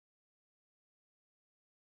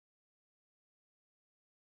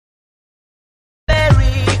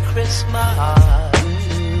Christmas.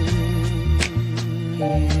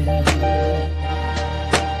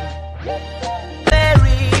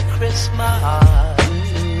 Merry Christmas.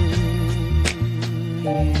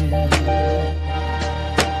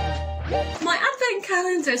 My advent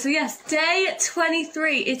calendar, so yes, day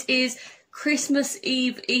 23, it is Christmas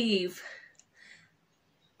Eve.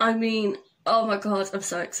 I mean, oh my god, I'm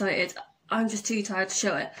so excited. I'm just too tired to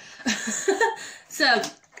show it. So,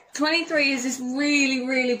 23 is this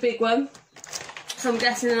really big one. So I'm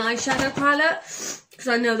guessing an eyeshadow palette, because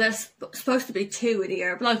I know there's supposed to be 2 in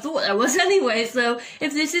here, but I thought there was anyway, so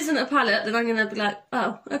if this isn't a palette, then I'm going to be like,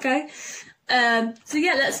 oh, okay. So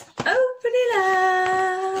yeah, let's open it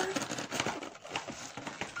up.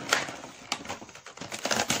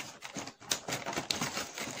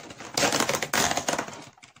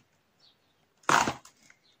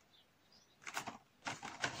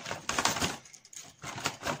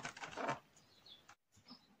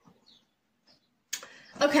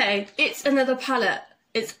 Okay, it's another palette.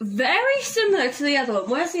 It's very similar to the other one.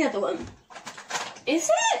 Where's the other one?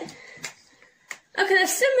 Is it? Okay, they're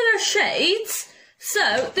similar shades.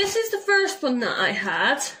 So, this is the first one that I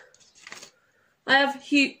had. I've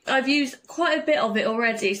used quite a bit of it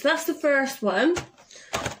already. So that's the first one.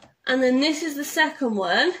 And then this is the second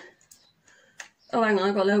one. Oh, hang on,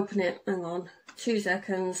 I've got to open it. Hang on. 2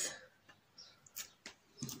 seconds.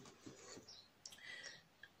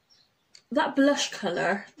 That blush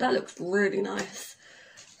colour, that looks really nice.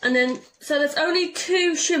 And then, so there's only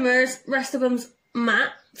 2 shimmers, rest of them's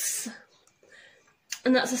mattes.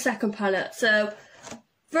 And that's the second palette. So,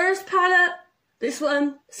 first palette, this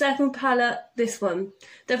one, second palette, this one.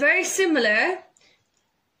 They're very similar,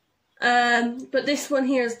 but this one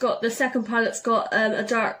here has got, the second palette's got a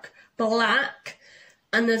dark black,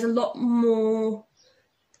 and there's a lot more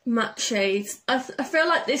matte shades. I feel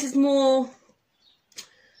like this is more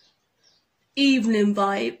evening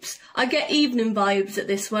vibes. I get evening vibes at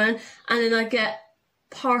this one, and then I get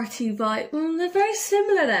party vibe. They're very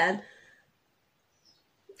similar then.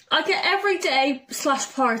 I get everyday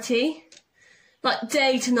 / party, like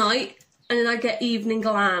day to night, and then I get evening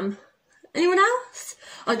glam. Anyone else?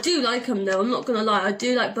 I do like them though, I'm not gonna lie, I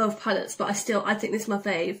do like both palettes, but I think this is my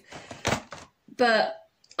fave. But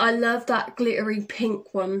I love that glittery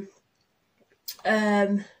pink one.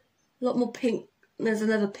 A lot more pink. There's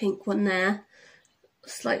another pink one there.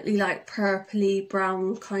 Slightly like purpley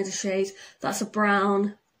brown kind of shade. That's a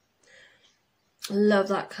brown. I love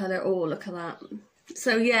that colour. Oh, look at that.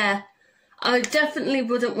 So yeah, I definitely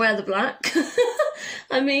wouldn't wear the black.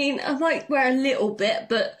 I mean, I might wear a little bit,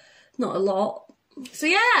 but not a lot. So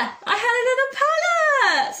yeah, I had another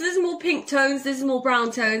palette! So this is more pink tones, this is more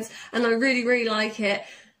brown tones, and I really like it.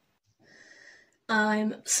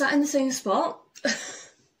 I'm sat in the same spot.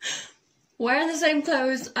 Wearing the same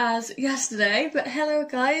clothes as yesterday, but hello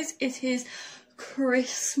guys, it is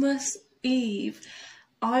Christmas Eve.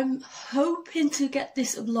 I'm hoping to get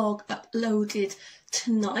this vlog uploaded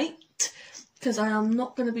tonight, because I am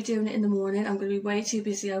not going to be doing it in the morning. I'm going to be way too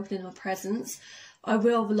busy opening my presents. I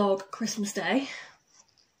will vlog Christmas Day.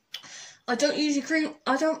 I don't usually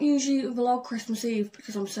vlog Christmas Eve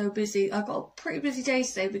because I'm so busy. I got a pretty busy day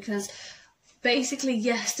today because basically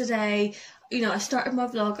yesterday, you know, I started my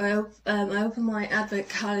vlog, I opened my advent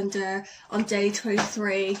calendar on day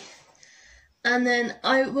 23, and then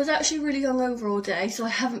I was actually really hungover all day, so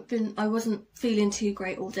I wasn't feeling too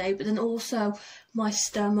great all day, but then also my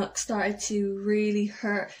stomach started to really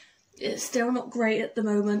hurt. It's still not great at the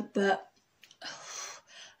moment, but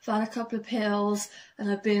I've had a couple of pills,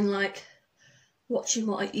 and I've been like watching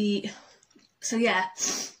what I eat. So yeah,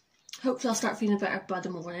 hopefully I'll start feeling better by the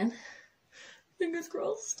morning. Fingers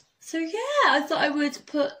crossed. So yeah, I thought I would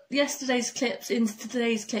put yesterday's clips into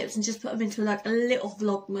today's clips and just put them into like a little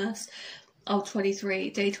Vlogmas of day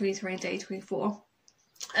 23 and day 24.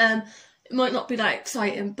 It might not be that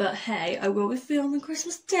exciting, but hey, I will be filming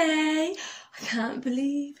Christmas Day. I can't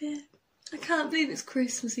believe it. I can't believe it's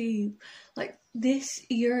Christmas Eve. Like, this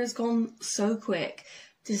year has gone so quick.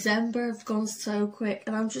 December has gone so quick,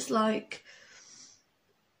 and I'm just like,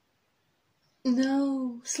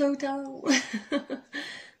 no, slow down.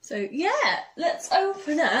 So yeah, let's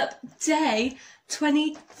open up day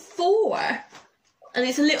 24. And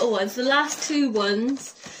it's a little one, so the last 2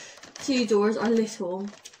 doors are little.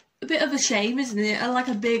 A bit of a shame, isn't it? I like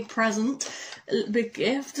a big present, a big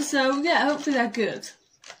gift. So yeah, hopefully they're good.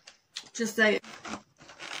 Just saying.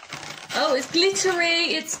 Oh, it's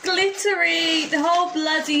glittery, it's glittery. The whole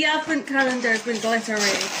bloody advent calendar has been glittery.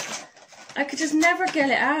 I could just never get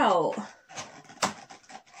it out.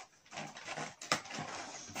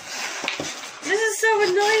 This is so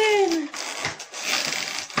annoying.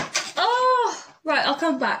 I'll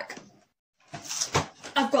come back.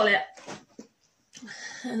 I've got it.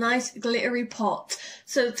 A nice glittery pot.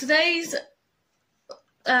 So today's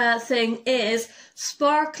thing is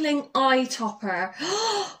sparkling eye topper.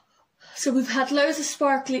 So we've had loads of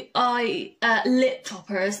sparkly eye lip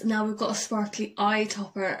toppers. Now we've got a sparkly eye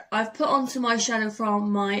topper. I've put on some eyeshadow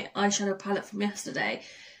from my eyeshadow palette from yesterday.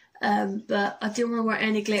 But I didn't want to wear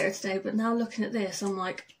any glitter today. But now looking at this, I'm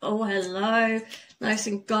like, oh, hello. Nice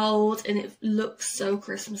and gold. And it looks so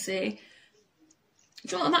Christmassy.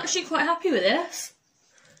 Do you know what? I'm actually quite happy with this.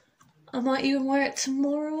 I might even wear it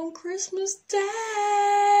tomorrow on Christmas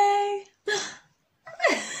Day.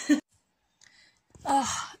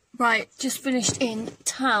 Right, just finished in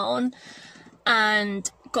town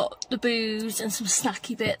and got the booze and some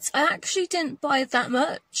snacky bits. I actually didn't buy that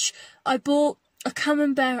much. I bought a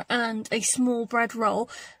camembert and a small bread roll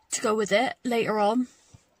to go with it later on.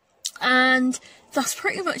 And that's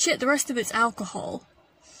pretty much it. The rest of it's alcohol.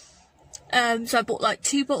 So I bought like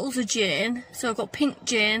 2 bottles of gin. So I got pink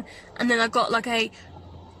gin, and then I got like a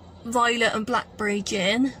violet and blackberry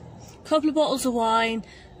gin, a couple of bottles of wine,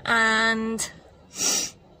 and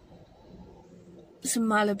some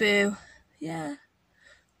Malibu. Yeah,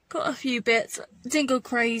 got a few bits. Didn't go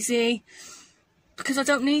crazy because I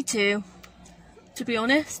don't need to be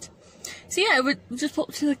honest. So yeah, we just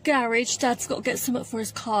popped to the garage. Dad's got to get something for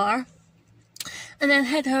his car, and then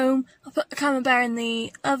head home. I'll put the camembert in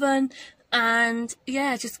the oven, and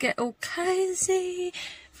yeah, just get all cozy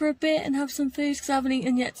for a bit and have some food because I haven't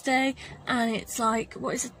eaten yet today. And it's like,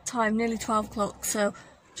 what is the time? Nearly 12 o'clock. So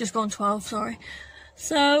just gone 12. Sorry.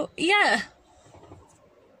 So yeah.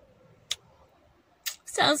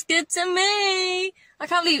 Sounds good to me. I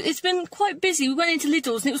can't believe it's been quite busy. We went into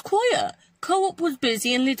Lidl's and it was quiet. Co-op was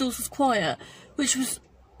busy and Lidl's was quiet, which was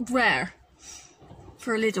rare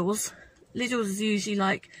for Lidl's. Lidl's is usually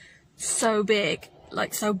like so big,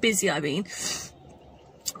 like so busy, I mean.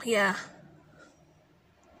 Yeah.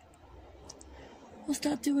 What's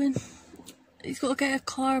Dad doing? He's got to get a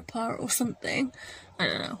car apart or something. I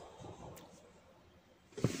don't know.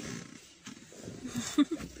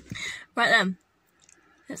 Right then.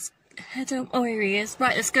 Let's head home. Oh, here he is.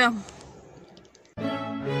 Right, let's go.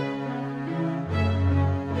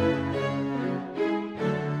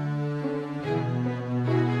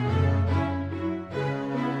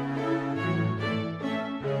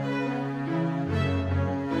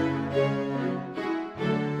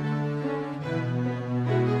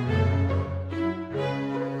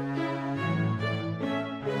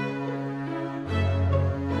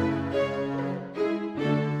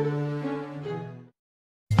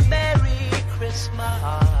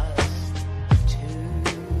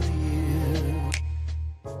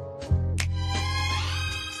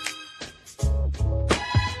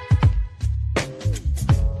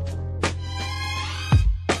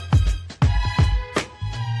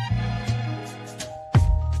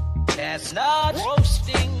 Chestnut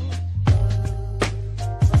roasting,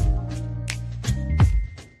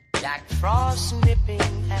 Jack Frost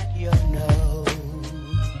nipping at your nose.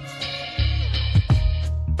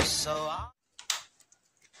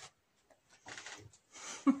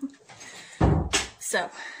 So,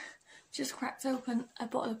 just cracked open a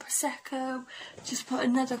bottle of Prosecco, just put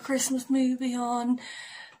another Christmas movie on.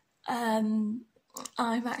 I'm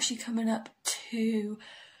actually coming up to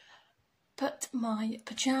put my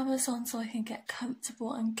pyjamas on so I can get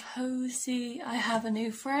comfortable and cozy. I have a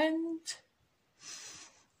new friend.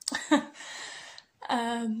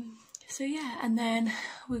 So yeah, and then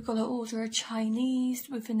we've got to order a Chinese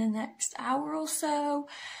within the next hour or so.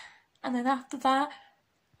 And then after that,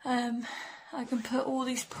 I can put all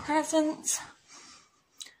these presents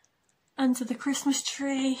under the Christmas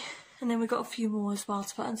tree. And then we've got a few more as well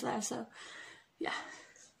to put under there. So yeah,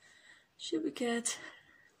 should be good.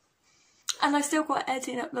 And I still got to edit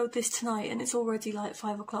and upload this tonight, and it's already like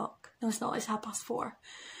 5 o'clock. No, it's not, it's 4:30.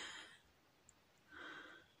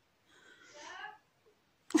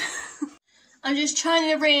 I'm just trying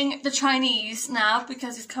to ring the Chinese now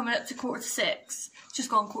because it's coming up to 6:45. Just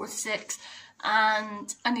gone 6:45.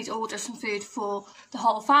 And I need to order some food for the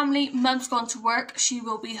whole family. Mum's gone to work. She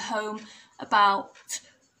will be home about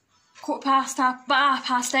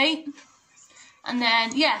 8:15. And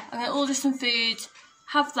then, yeah, I'm going to order some food,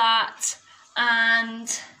 have that,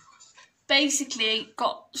 and basically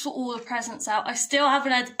got all the presents out. I still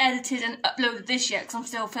haven't edited and uploaded this yet because I'm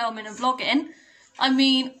still filming and vlogging. I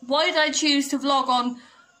mean, why did I choose to vlog on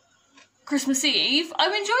Christmas Eve?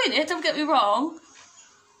 I'm enjoying it, don't get me wrong.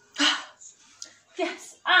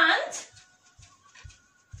 Yes, and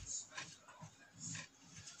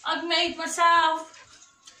I've made myself...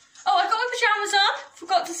 Oh, I got my pyjamas on.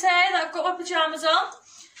 Forgot to say that I've got my pyjamas on.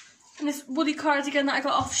 And this woolly cardigan that I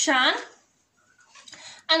got off Shan.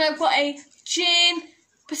 And I've got a gin,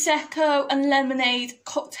 prosecco and lemonade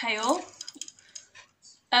cocktail.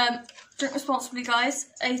 Drink responsibly, guys.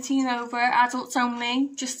 18 over, adults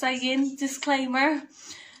only. Just saying, disclaimer.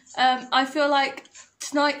 I feel like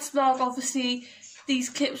tonight's vlog, obviously, these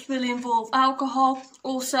clips will involve alcohol.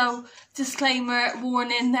 Also, disclaimer,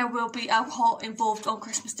 warning, there will be alcohol involved on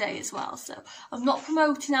Christmas Day as well. So, I'm not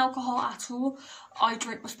promoting alcohol at all. I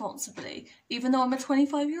drink responsibly. Even though I'm a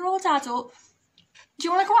 25-year-old adult. Do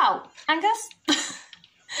you want to go out, Angus? Look at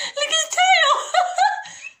his tail!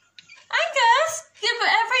 Angus! Yeah, but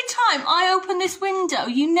every time I open this window,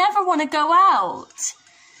 you never want to go out.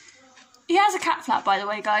 He has a cat flap, by the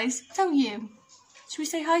way, guys. Don't you? Should we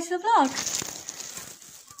say hi to the vlog?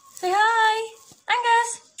 Say hi,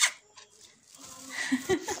 Angus.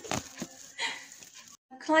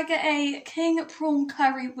 Can I get a king prawn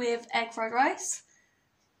curry with egg fried rice?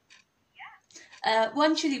 Yeah.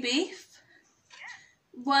 1 chili beef.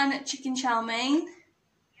 Yeah. 1 chicken chow mein.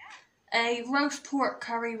 Yeah. A roast pork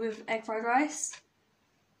curry with egg fried rice.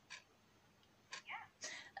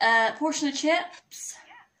 Yeah. Portion of chips.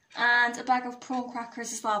 Yeah. And a bag of prawn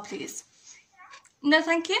crackers as well, please. No,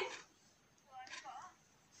 thank you.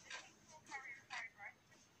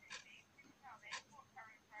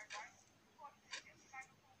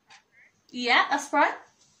 Yeah, that's right.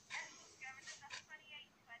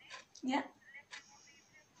 Yeah.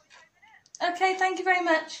 Okay, thank you very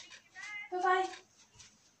much. Bye-bye.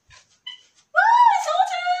 Oh, it's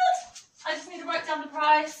ordered! I just need to write down the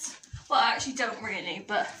price. Well, I actually don't really,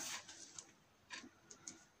 but...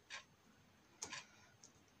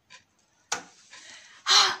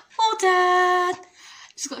 Ordered!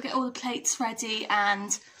 Just got to get all the plates ready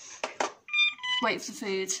and wait for the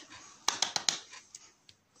food.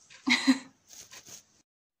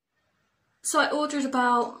 So I ordered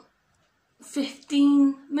about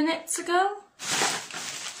 15 minutes ago.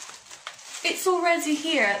 It's already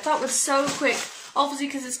here. That was so quick. Obviously,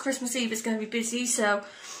 because it's Christmas Eve, it's going to be busy, so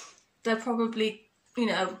they're probably, you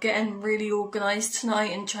know, getting really organised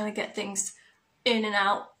tonight and trying to get things in and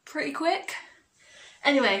out pretty quick.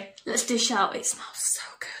 Anyway, let's dish out. It smells so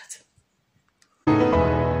good.